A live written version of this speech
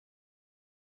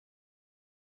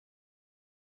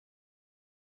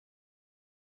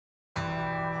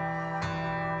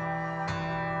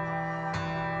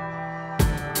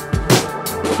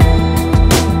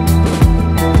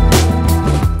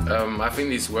think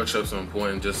these workshops are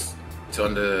important just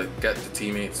to get the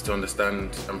teammates to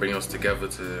understand and bring us together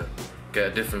to get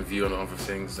a different view on other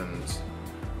things and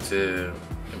to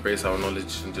embrace our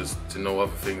knowledge and just to know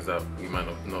other things that we might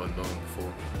not have known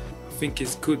before. I think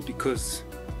it's good because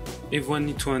everyone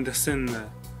needs to understand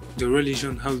the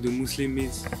religion, how the Muslim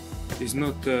is. It's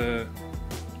not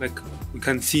like we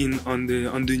can see on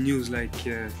the news, like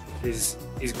it's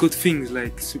good things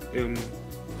like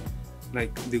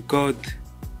the God,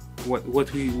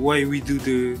 why we do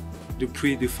the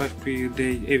 5 prayer a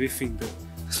day, everything.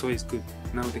 That's why it's good.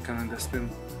 Now they can understand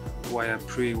why I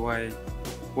pray, why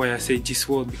I say this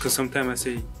word, because sometimes I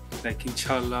say like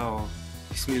Inshallah or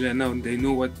Bismillah. Now they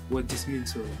know what this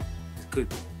means, so it's good.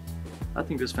 I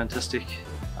think it's fantastic.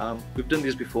 We've done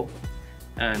this before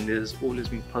and there's always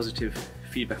been positive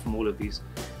feedback from all of these,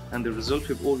 and the result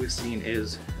we've always seen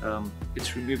is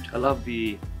it's removed a lot of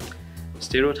the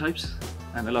stereotypes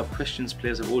and a lot of questions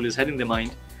players have always had in their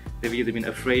mind. They've either been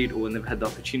afraid or they've had the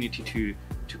opportunity to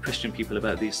question people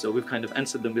about these, so we've kind of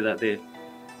answered them without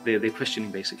their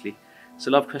questioning basically. So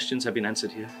a lot of questions have been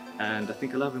answered here, and I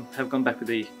think a lot of them have gone back with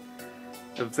a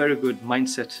very good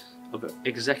mindset of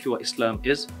exactly what Islam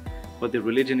is, what their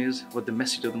religion is, what the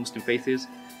message of the Muslim faith is,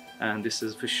 and this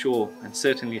has for sure and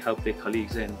certainly helped their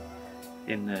colleagues in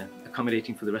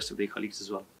accommodating for the rest of their colleagues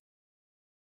as well.